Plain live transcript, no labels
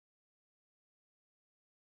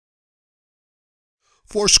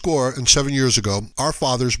407 years ago, our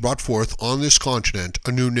fathers brought forth on this continent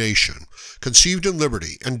a new nation, conceived in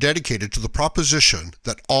liberty and dedicated to the proposition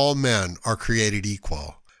that all men are created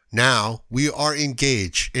equal. Now we are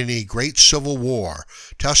engaged in a great civil war,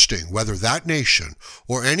 testing whether that nation,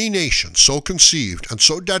 or any nation so conceived and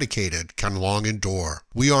so dedicated, can long endure.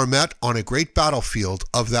 We are met on a great battlefield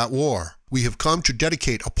of that war. We have come to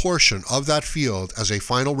dedicate a portion of that field as a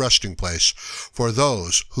final resting place for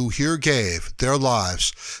those who here gave their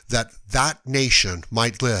lives that that nation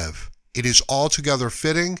might live. It is altogether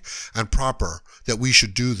fitting and proper that we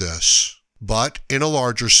should do this. But in a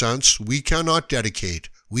larger sense, we cannot dedicate,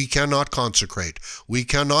 we cannot consecrate, we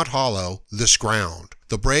cannot hallow this ground.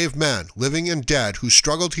 The brave men, living and dead, who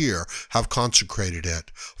struggled here have consecrated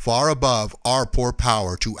it, far above our poor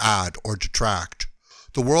power to add or detract.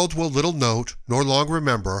 The world will little note nor long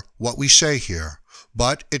remember what we say here,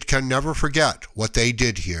 but it can never forget what they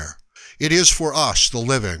did here. It is for us, the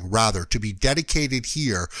living, rather, to be dedicated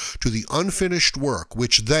here to the unfinished work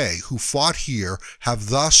which they who fought here have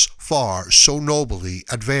thus far so nobly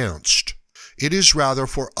advanced. It is rather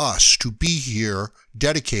for us to be here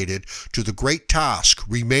dedicated to the great task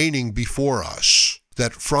remaining before us,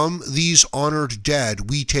 that from these honored dead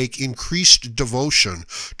we take increased devotion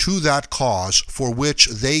to that cause for which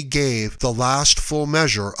they gave the last full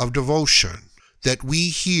measure of devotion, that we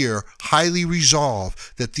here highly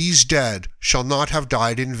resolve that these dead shall not have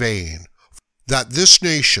died in vain, that this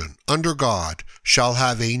nation, under God, shall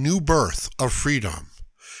have a new birth of freedom,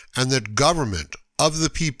 and that government of the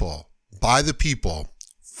people, by the people,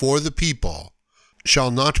 for the people,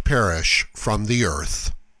 shall not perish from the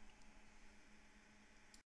earth.